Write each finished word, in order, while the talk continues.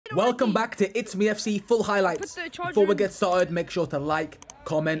Welcome back to ItsMeFC full highlights. Before we get started, make sure to like,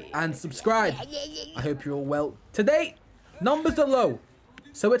 comment and subscribe. I hope you're all well. Today, numbers are low,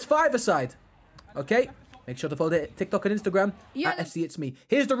 so it's 5-a-side. Okay? Make sure to follow the TikTok and Instagram at FC It's Me.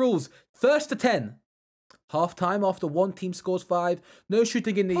 Here's the rules. First to 10. Half time after one team scores 5. No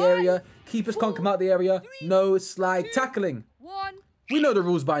shooting in the area. Keepers can't come out the area. No slide tackling. We know the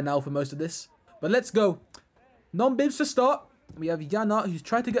rules by now for most of this. But let's go. Non-bibs to start. We have Yana, who's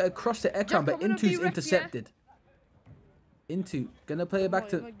tried to get across the Ekran, but Intu's intercepted. Into. Gonna play it back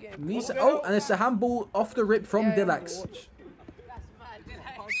to Misa. Oh, and it's a handball off the rip from Dilax.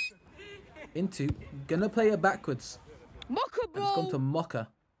 Into. Gonna play it backwards. Mocha, bro. It's gone to Mocha.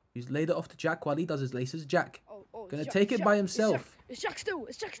 He's laid it off to Jack while he does his laces. Jack. Gonna take it by himself. It's Jack still.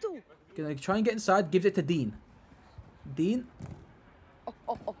 It's Jack still. Gonna try and get inside. Gives it to Dean. Dean.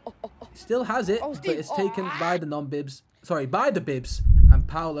 Still has it, but it's taken by the non-bibs. Sorry, by the bibs. And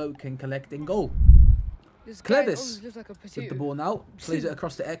Paolo can collect in goal. Clevis with the ball now. Plays it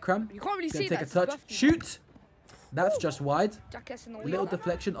across to Ekram. You can't really see take a touch. Shoot. That's just wide. Little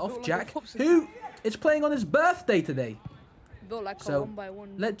deflection off Jack, who is playing on his birthday today. So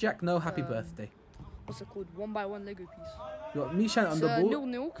let Jack know happy birthday. What's it called? 1x1 Lego piece. You got Mishan on the ball.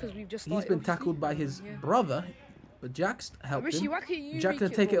 0-0 because we've just He's been tackled by his brother, but Jack's helped him. Jack can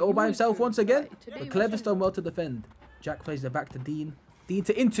take it all by himself once again, but Clever's done well to defend. Jack plays it back to Dean. Dean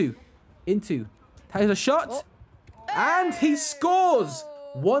to Into. Into. Has a shot. And he scores!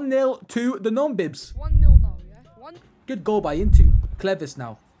 1-0 to the non-bibs. 1-0 now, yeah? Good goal by Into. Clevis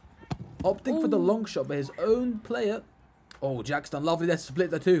now. Opting for the long shot by his own player. Oh, Jack's done lovely there to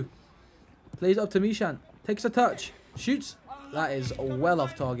split the two. Plays up to Mishan. Takes a touch. Shoots. That is well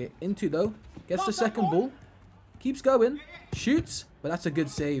off target. Into though. Gets the second ball. Keeps going. Shoots. But that's a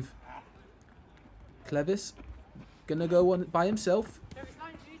good save. Clevis. Gonna go on by himself.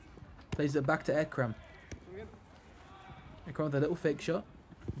 Plays it back to Ekram. Ekram with a little fake shot.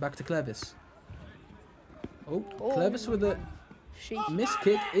 Back to Clevis. Oh, Clevis with a miss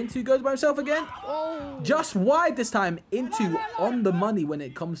kick. Into goes by himself again. Just wide this time. Into on the money when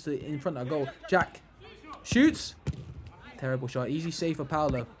it comes to in front of goal. Jack shoots. Terrible shot. Easy save for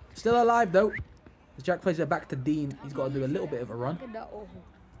Paolo. Still alive though. As Jack plays it back to Dean. He's got to do a little bit of a run.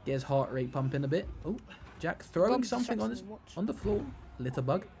 Get his heart rate pumping a bit. Oh, Jack throwing something on the floor. Little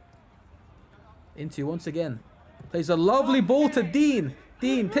bug. Into once again. Plays a lovely ball to Dean.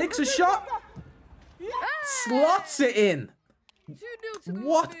 Dean takes a shot. Slots it in.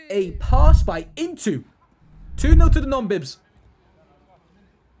 What a pass by Into. 2-0 to the non-bibs.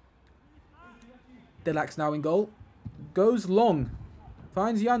 Dilax now in goal. Goes long.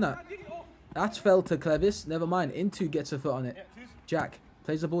 Finds Yana. That's fell to Clevis. Never mind. Into gets a foot on it. Jack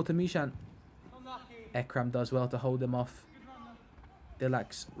plays the ball to Mishan. Ekram does well to hold him off.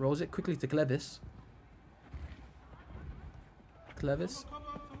 Dilax rolls it quickly to Clevis. Clevis.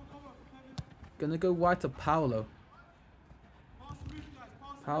 Gonna go wide to Paolo.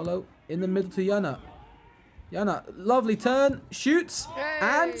 Paolo in the middle to Yana. Yana, lovely turn. Shoots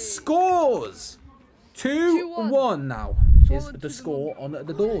and scores. 2-1 now is the score on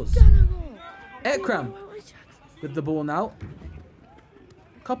the doors. Ekram with the ball now.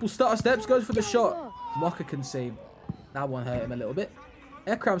 Couple stutter steps, goes for the shot. Mocha can save. That one hurt him a little bit.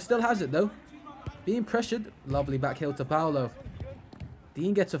 Ekram still has it though. Being pressured. Lovely back heel to Paolo.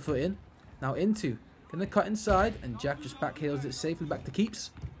 Dean gets a foot in. Now Into. Gonna cut inside. And Jack just back heels it safely back to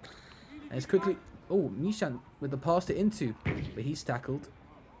Keeps. And it's quickly. Oh, Mishan with the pass to Into. But he's tackled.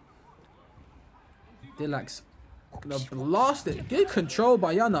 Dilax. Gonna blast it. Good control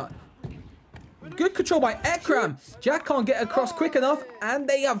by Yana. Good control by Ekram. Jack can't get across quick enough. And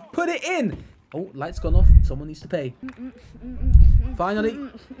they have put it in. Oh, light's gone off. Someone needs to pay. Finally,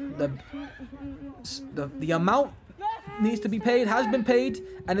 the amount needs to be paid, has been paid,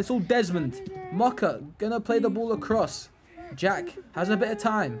 and it's all Desmond. Mocha gonna play the ball across. Jack has a bit of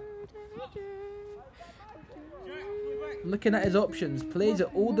time. Looking at his options, plays it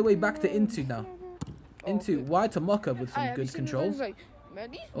all the way back to Into now. Into wide to Mocha with some good control.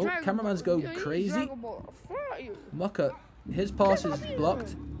 Oh, cameraman's go crazy. Mocha, his pass is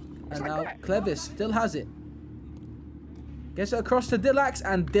blocked. And now Clevis still has it. Gets it across to Dilax,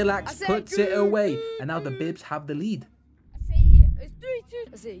 and Dilax puts it away. And now the bibs have the lead.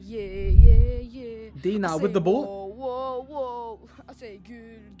 D now with the ball.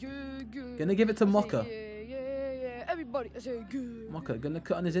 Gonna give it to Mocha. Mocha gonna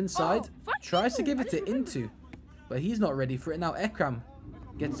cut on his inside. Tries to give it to Into. But he's not ready for it now. Ekram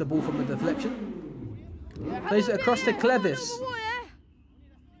gets the ball from the deflection. Plays it across to Clevis.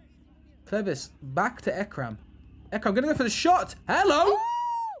 Clevis back to Ekram. Ekram gonna go for the shot. Hello.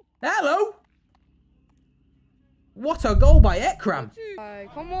 Hello. What a goal by Ekram.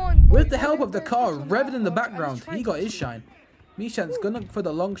 Come on. With the help of the car revving in the background, he got his shine. Mishan's gone for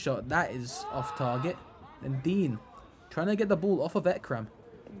the long shot. That is off target. And Dean trying to get the ball off of Ekram.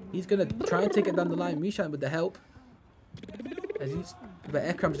 He's going to try and take it down the line. Mishan with the help. But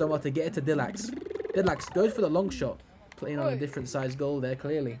Ekram's done well to get it to Dilax. Dilax goes for the long shot. Playing on a different size goal there,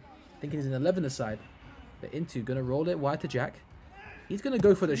 clearly. Thinking he's an 11er side. But Into going to roll it wide to Jack. He's going to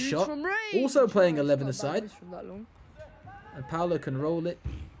go for the shot. Also playing 11er side. And Paolo can roll it.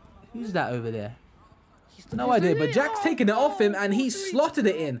 Who's that over there? No idea, but Jack's taking it off him and he slotted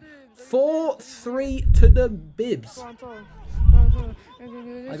it in. 4-3 to the Bibs. I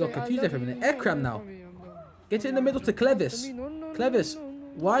got confused there for a minute. Ekram now. Get it in the middle to Clevis. Clevis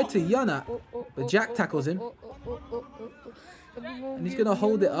wide to Yana. But Jack tackles him. And he's going to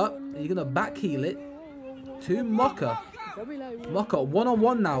hold it up. And he's going to back heel it to Mocha. Mocha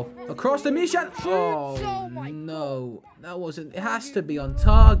one-on-one now. Across the Mishan. Oh, no. That wasn't... It has to be on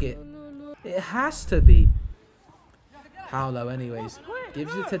target. It has to be. Paolo, anyways.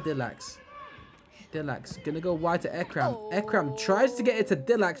 Gives it to Dilax. Dilax going to go wide to Ekram. Ekram tries to get it to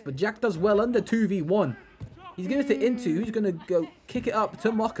Dilax, but Jack does well under 2v1. He's giving it to Into, who's going to go kick it up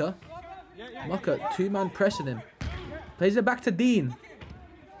to Mocha. Mocha, two-man pressing him. Plays it back to Dean.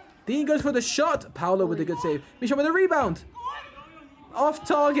 Dean goes for the shot. Paolo with a good save. Misha with a rebound. Off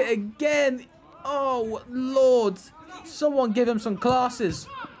target again. Oh, Lord. Someone give him some classes.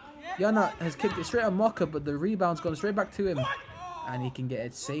 Yana has kicked it straight at Mocha, but the rebound's gone straight back to him. And he can get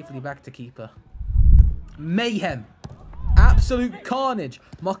it safely back to keeper. Mayhem. Absolute carnage.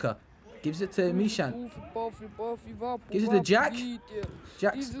 Mocha gives it to Mishan. Gives it to Jack.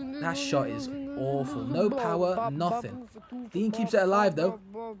 That shot is awful. No power, nothing. Dean keeps it alive though.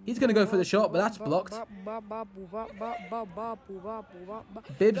 He's going to go for the shot, but that's blocked.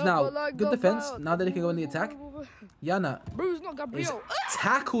 Bibs now. Good defense. Now that he can go in the attack. Yana is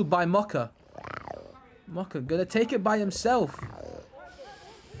tackled by Mocha. Mocha going to take it by himself.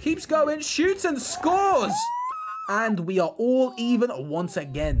 Keeps going. Shoots and scores. And we are all even once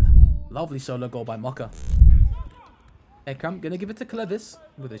again. Lovely solo goal by Mocha. Ekram going to give it to Clevis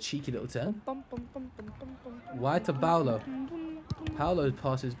with a cheeky little turn. Wide to Paolo. Paolo's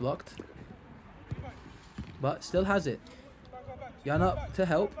pass is blocked. But still has it. Yana to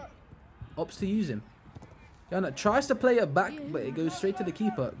help. Opts to use him. Yana tries to play it back, but it goes straight to the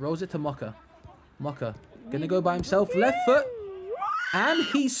keeper. Rolls it to Mocha. Mocha going to go by himself. Left foot. And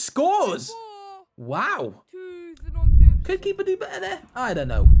he scores. Wow. Could keeper do better there? I don't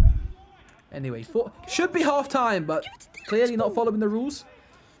know. Anyway, should be half time, but clearly not following the rules.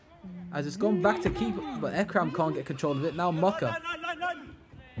 As it's gone back to keeper, but Ekram can't get control of it. Now Mocha.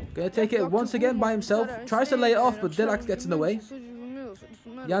 Gonna take it once again by himself. Tries to lay it off, but Dilax gets in the way.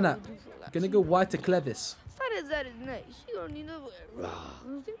 Yana. Gonna go wide to Clevis.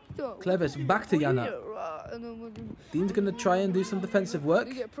 Clevis back to Yana. Dean's gonna try and do some defensive work.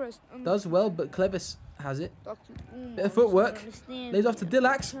 Does well, but Clevis has it. Bit of footwork. Lays off to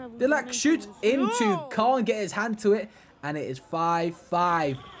Dilax. Dilax shoots into. Can't get his hand to it. And it is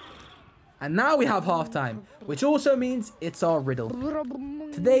 5-5. And now we have halftime. Which also means it's our riddle.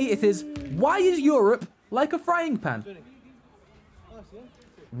 Today it is, why is Europe like a frying pan?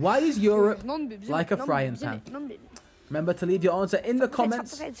 Why is Europe like a frying pan? Remember to leave your answer in the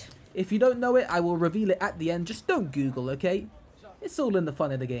comments. If you don't know it, I will reveal it at the end. Just don't Google, okay? It's all in the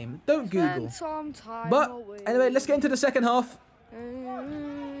fun of the game. Don't Google. But anyway, let's get into the second half.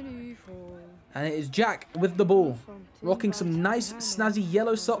 And it is Jack with the ball. Rocking some nice snazzy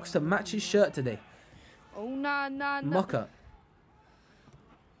yellow socks to match his shirt today. Mocha.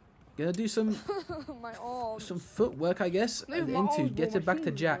 Gonna do some footwork, I guess. And Into gets it back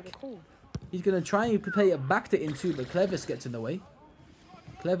to Jack. He's gonna try and play it back to Into, but Clevis gets in the way.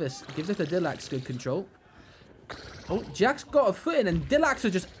 Clevis gives it to Dilax. Good control. Oh, Jack's got a foot in, and Dilax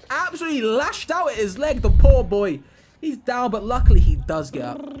has just absolutely lashed out at his leg. The poor boy. He's down, but luckily he does get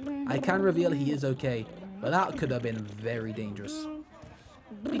up. I can reveal he is okay, but that could have been very dangerous.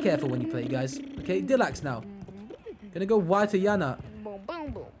 Be careful when you play, guys. Okay, Dilax now. Gonna go wide to Yana.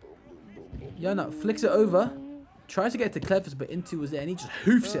 Yana flicks it over. Tries to get to Clevis, but Into was there, and he just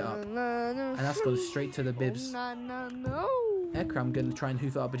hoofs it up. And that's gone straight to the Bibs. Ekram gonna try and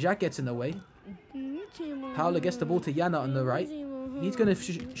hoof it up, but Jack gets in the way. Paolo gets the ball to Yana on the right. He's gonna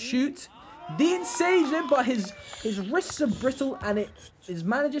shoot. Dean saves it, but his wrists are brittle, and it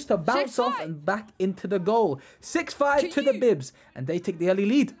manages to bounce off and back into the goal. 6-5 to the Bibs, and they take the early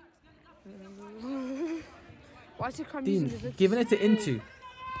lead. Dean giving it to Into.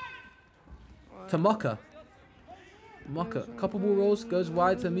 To Mocha. Mocha, couple ball rolls, goes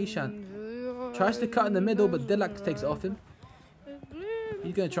wide to Mishan. Tries to cut in the middle, but Dillax takes it off him.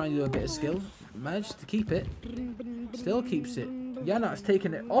 He's going to try and do a bit of skill. Managed to keep it. Still keeps it. Yanak's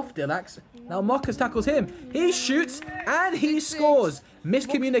taking it off Dillax. Now Mocha tackles him. He shoots and he scores.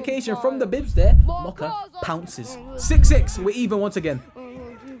 Miscommunication from the bibs there. Mocha pounces. 6-6. We're even once again.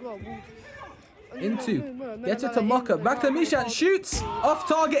 Into. Gets it to Mocha. Back to Mishan. Shoots. Off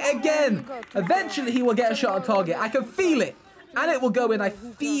target again. Eventually he will get a shot on target. I can feel it. And it will go in. I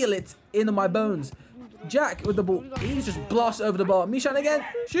feel it in my bones. Jack with the ball. He just blasts over the ball. Mishan again.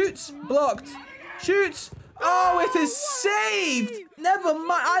 Shoots. Blocked. Shoots. Oh, it is saved. Never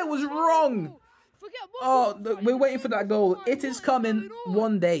mind. I was wrong. Oh, we're waiting for that goal. It is coming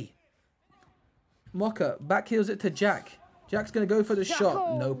one day. Mocha back heels it to Jack. Jack's going to go for the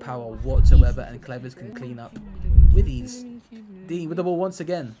shot. No power whatsoever. And Clevers can clean up with ease. Dean with the ball once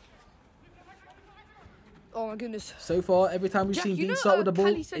again. Oh my goodness. So far, every time we've seen Dean start with the ball,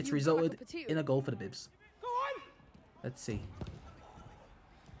 it's resulted in a goal for the bibs. Let's see.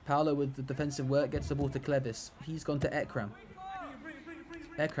 Paolo with the defensive work gets the ball to Clevis. He's gone to Ekram.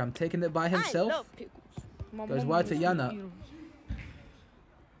 Ekram taking it by himself. Goes wide to Yana.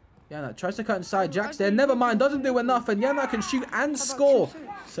 Yana tries to cut inside. Jack's there. Never mind. Doesn't do enough. And Yana can shoot and score.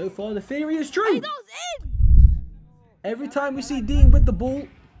 So far, the theory is true. Every time we see Dean with the ball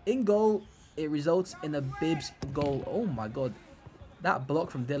in goal, it results in a bibs goal. Oh my god. That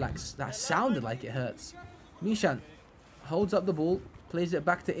block from Dillax, that sounded like it hurts. Mishan holds up the ball, plays it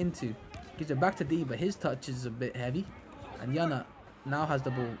back to Into. Gives it back to D, but his touch is a bit heavy. And Yana now has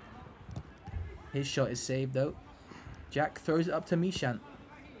the ball. His shot is saved though. Jack throws it up to Mishan.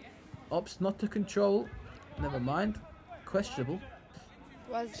 Opts not to control. Never mind. Questionable.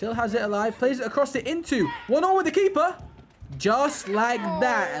 Still has it alive. Plays it across to Into. 1-0 with the keeper. Just like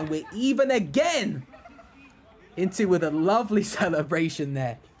that. And we're even again. Into with a lovely celebration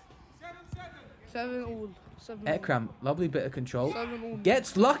there. 7-all. Ekram, lovely bit of control.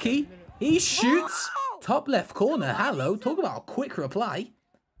 Gets lucky. He shoots. Top left corner. Hello. Talk about a quick reply.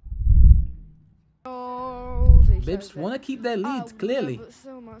 Bibs want to keep their lead, clearly.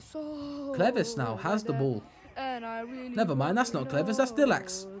 Clevis now has the ball. Never mind, that's not Clevis, that's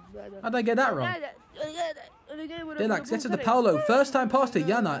Dillax. How'd I get that wrong? Dillax gets it to Paolo. First time pass to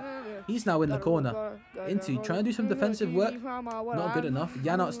Yana. He's now in the corner. Into trying to do some defensive work. Not good enough.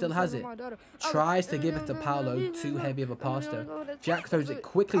 Yana still has it. Tries to give it to Paolo. Too heavy of a pass though. Jack throws it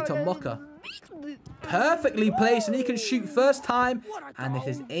quickly to Mocha. Perfectly placed and he can shoot first time. And it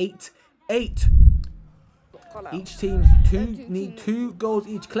is 8-8. Each team need 2 goals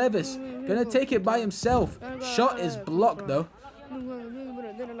each. Clevis gonna take it by himself. Shot is blocked though.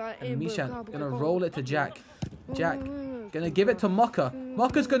 And Mishan gonna roll it to Jack. Jack gonna give it to Mocha.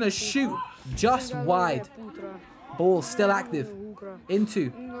 Mocha's gonna shoot just wide. Ball still active.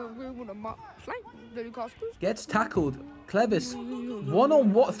 Into. Gets tackled. Clevis.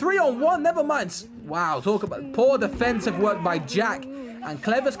 1-on-1. 3-on-1. Never mind. Wow. Talk about poor defensive work by Jack. And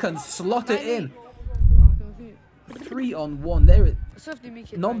Clevis can slot it in. 3-on-1. There,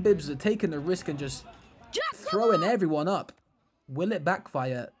 non-bibs are taking the risk and just throwing everyone up. Will it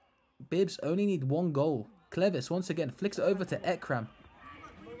backfire? Bibs only need 1 goal. Clevis once again flicks it over to Ekram.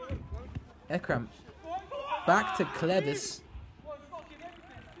 Ekram back to Clevis.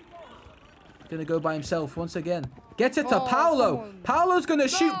 Gonna go by himself once again. Gets it to Paolo. Paolo's gonna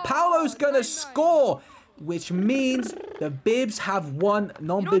shoot. Paolo's gonna score. Which means the bibs have won.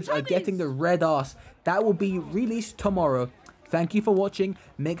 Non-bibs are getting the red arse. That will be released tomorrow. Thank you for watching.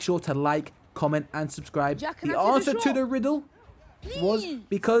 Make sure to like, comment, and subscribe. The answer to the riddle was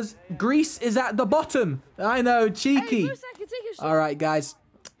because Greece is at the bottom. I know, cheeky. All right, guys.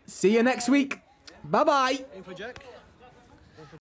 See you next week. Bye-bye.